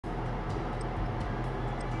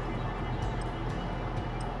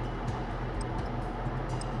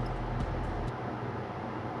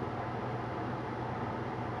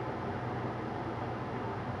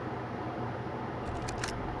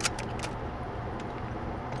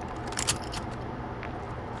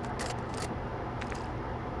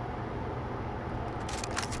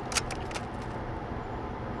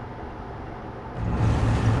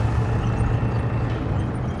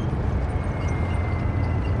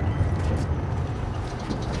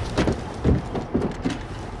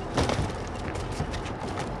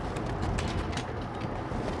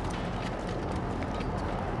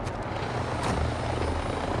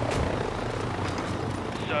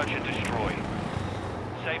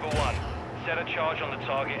Set a charge on the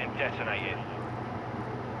target and detonate it.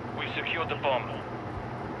 We've secured the bomb.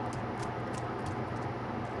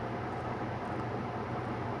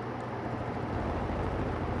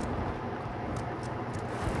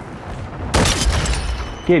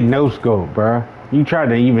 Get no scope, bruh. You tried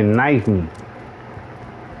to even knife me.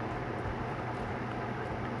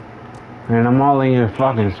 And I'm all in your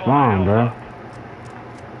fucking spawn, bruh.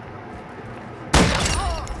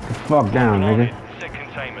 Get the fuck down, nigga. Set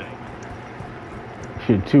containment.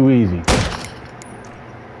 Shit too easy. Ready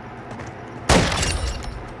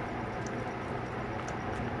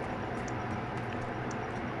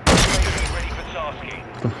for tasking.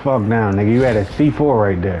 Get the fuck down, nigga. You had a C4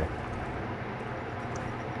 right there.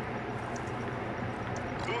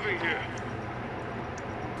 Moving here.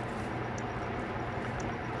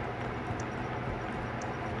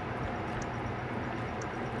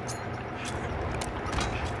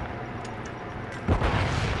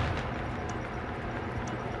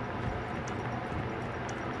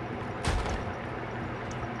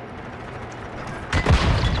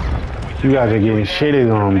 You guys are getting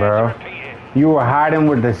shitted on, bro. You were hiding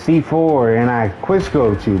with the C4 and I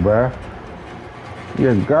quickscoped you, bro.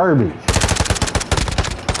 You're garbage.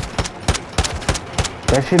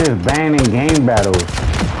 That shit is banned in game battles.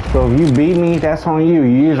 So if you beat me, that's on you.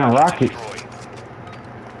 You're using rockets.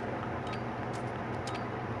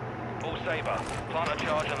 All Saber, plant a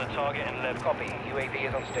charge on the target and level. Copy. UAV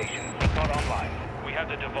is on station. Not online. We have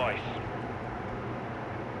the device.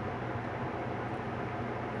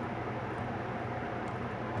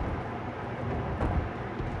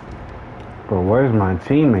 But where's my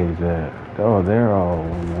teammates at? Oh, they're all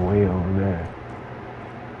way over there.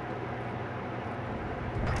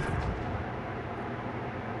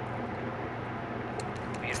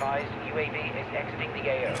 Be advised, UAV is exiting the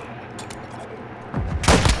AO.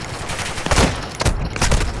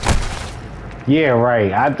 Yeah,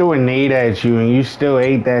 right. I threw a nade at you and you still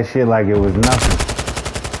ate that shit like it was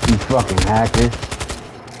nothing. You fucking hackers.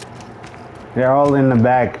 They're all in the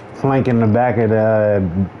back, flanking the back of the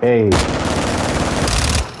A.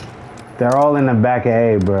 They're all in the back of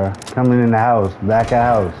A, bro. Coming in the house, back of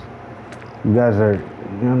house. You guys are, you know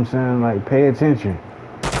what I'm saying? Like, pay attention.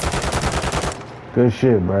 Good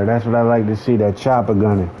shit, bro. That's what I like to see, that chopper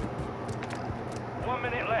gunning. 1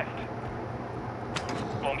 minute left.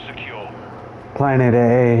 Bomb secure. Planet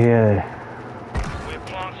A here. We're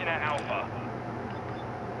planting at Alpha.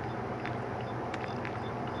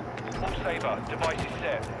 All Saber, device is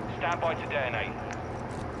set. Stand by to detonate.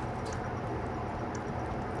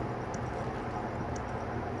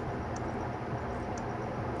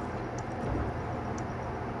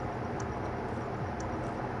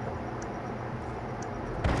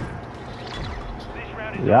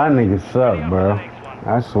 Y'all niggas suck, bro.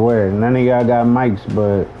 I swear. None of y'all got mics,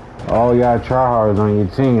 but all y'all tryhards on your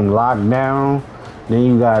team. Lockdown. Then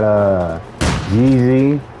you got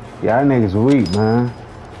Jeezy. Y'all niggas weak, man.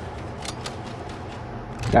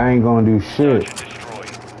 Y'all ain't gonna do shit.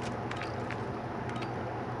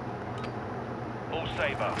 All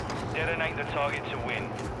Saber, detonate the target to win.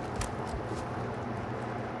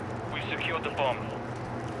 We've secured the bomb.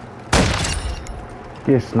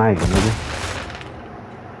 Get sniped, nigga.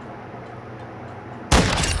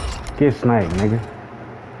 Get sniped, nigga.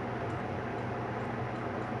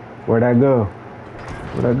 Where'd I go?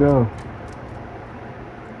 Where'd I go?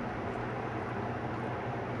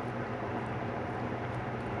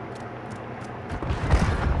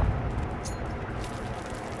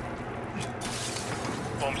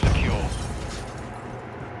 Bomb secure.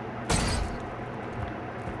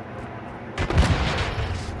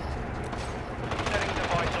 Setting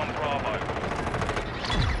device on Bravo.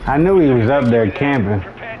 I knew he was up there camping.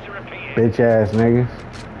 Prepare to repeat it. Bitch ass niggas.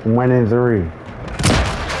 1 and 3.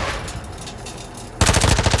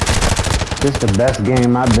 This the best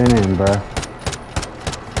game I've been in, bro.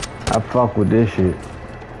 I fuck with this shit.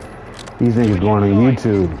 These niggas going on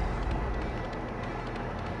YouTube.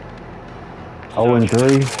 0 and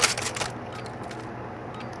 3.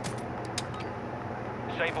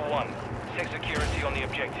 Saber 1, set security on the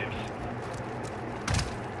objectives.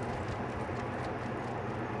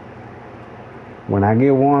 When I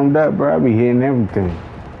get warmed up, bro, I be hitting everything.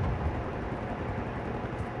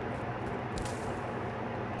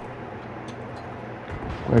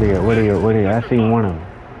 Where they at? Where they at? Where they at? I seen one of them.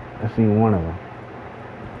 I seen one of them.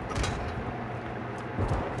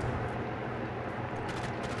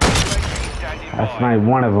 I sniped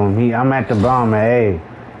one of them. I'm at the bomb at A.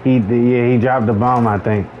 He dropped the bomb, I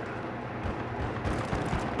think.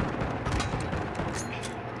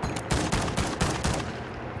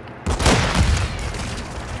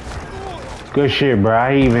 Good shit, bro.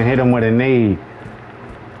 I even hit him with a nade.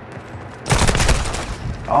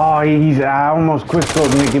 Oh, I almost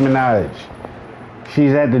quickscoped Nicki Minaj.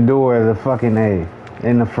 She's at the door of the fucking A.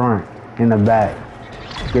 In the front. In the back.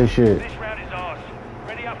 Good shit. This round is ours.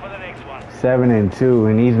 Ready up for the next one. 7-2,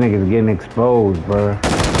 and these niggas getting exposed, bro.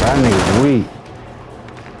 That nigga's weak.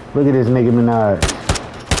 Look at this Nicki Minaj.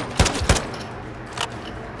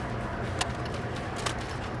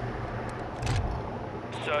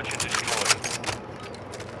 Search and destroy.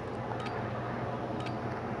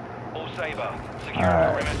 All Sabre. Secure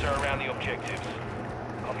the perimeter around the objectives.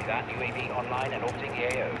 Copy that. UAV online and orbiting the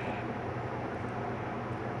AO.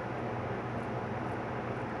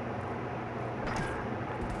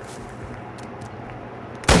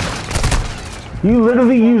 You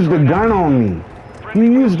literally used a gun on me.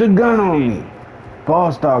 You used a gun on me.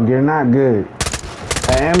 Boss dog, you're not good.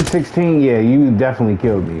 At M16, yeah, you definitely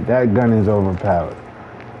killed me. That gun is overpowered.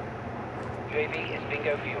 UAV is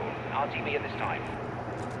bingo fuel. RTB at this time.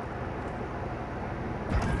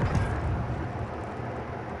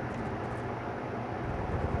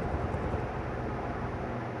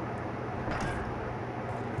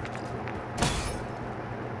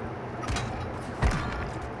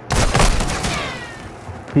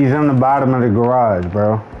 He's on the bottom of the garage,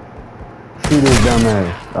 bro. Shoot his dumb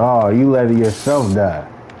ass. Oh, you let yourself die.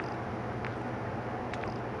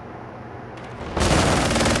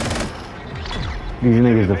 These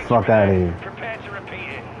niggas the fuck out of here. Prepare to repeat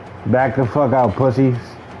it. Back the fuck out, pussies.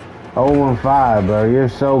 0-5, bro. You're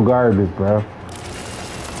so garbage, bro.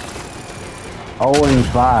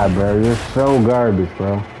 0-5, bro. You're so garbage,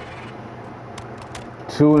 bro.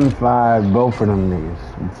 2-5, both of them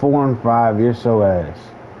niggas. 4-5, you're so ass.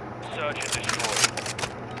 Search and destroy.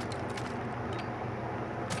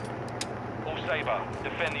 All Sabre.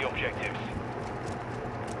 Defend the objectives.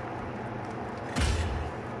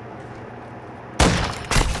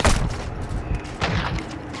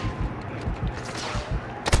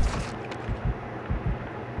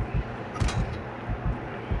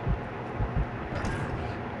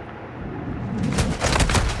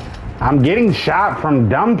 I'm getting shot from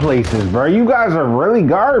dumb places, bro. You guys are really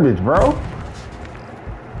garbage, bro.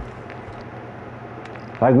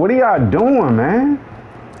 Like, what are y'all doing, man?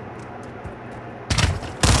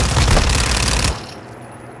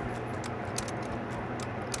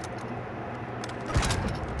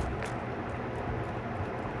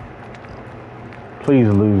 Please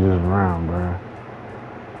lose this round, bro.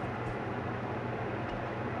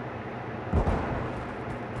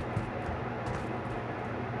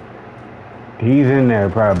 He's in there,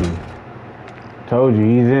 probably. Told you,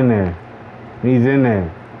 he's in there. He's in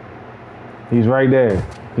there. He's right there.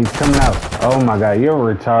 He's coming out. Oh my god, you're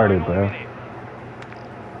retarded, bro.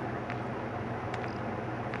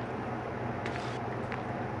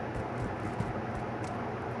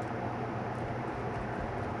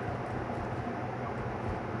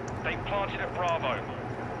 They planted at Bravo.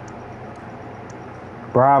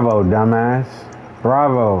 Bravo, dumbass.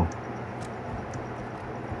 Bravo.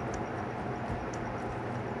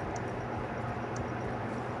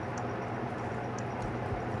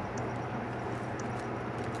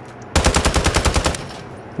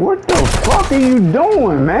 What the fuck are you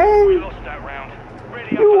doing, We man? lost that round. Ready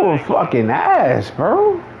up You for the a next one. fucking ass,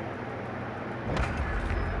 bro.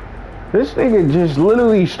 This nigga just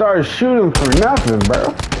literally started shooting for nothing,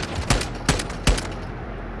 bro.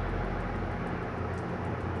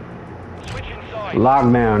 Switch inside.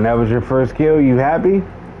 Lockdown, that was your first kill. You happy? 2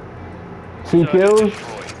 Search and kills?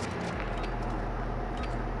 destroy.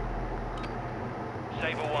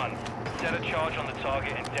 Sabre 1. Set a charge on the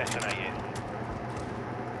target and detonate it.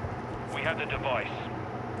 We have the device.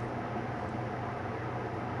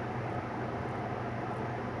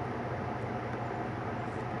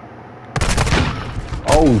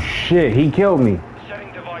 Oh shit, he killed me.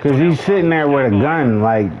 Setting device. Cause on he's sitting there with a Stand by. gun.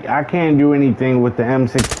 Like, I can't do anything with the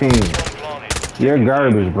M16. Bomb planted. You're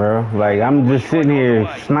garbage, bro. Like, I'm just sitting here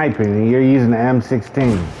sniping and you're using the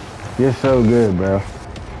M16. You're so good, bro.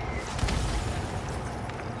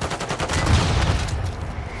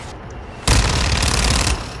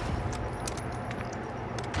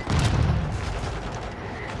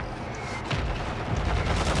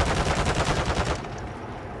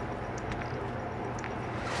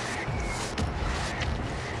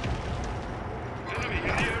 Enemy in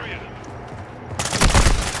the area.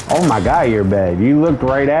 Oh my god, you're bad. You looked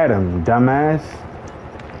right at him, dumbass.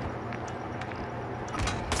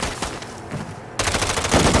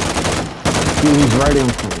 He's right in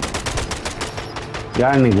front.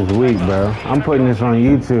 Y'all niggas weak, bro. I'm putting this on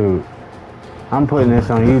YouTube. I'm putting this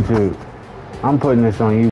on YouTube. I'm putting this on YouTube.